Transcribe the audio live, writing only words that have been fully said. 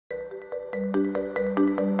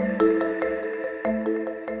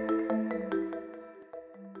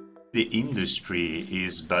the industry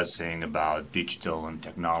is buzzing about digital and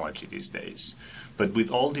technology these days. But with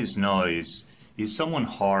all this noise, it's somewhat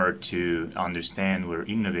hard to understand where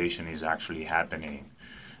innovation is actually happening.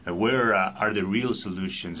 Where are the real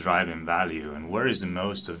solutions driving value, and where is the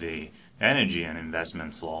most of the energy and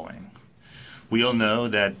investment flowing? We all know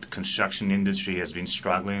that the construction industry has been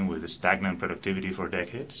struggling with the stagnant productivity for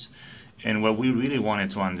decades. And what we really wanted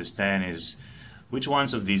to understand is which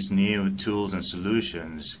ones of these new tools and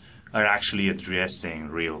solutions are actually addressing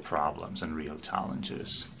real problems and real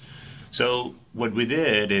challenges. So what we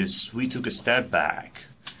did is we took a step back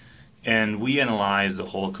and we analyzed the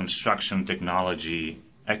whole construction technology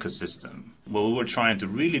ecosystem. What we were trying to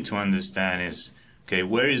really understand is, okay,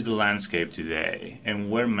 where is the landscape today and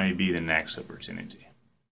where may be the next opportunity?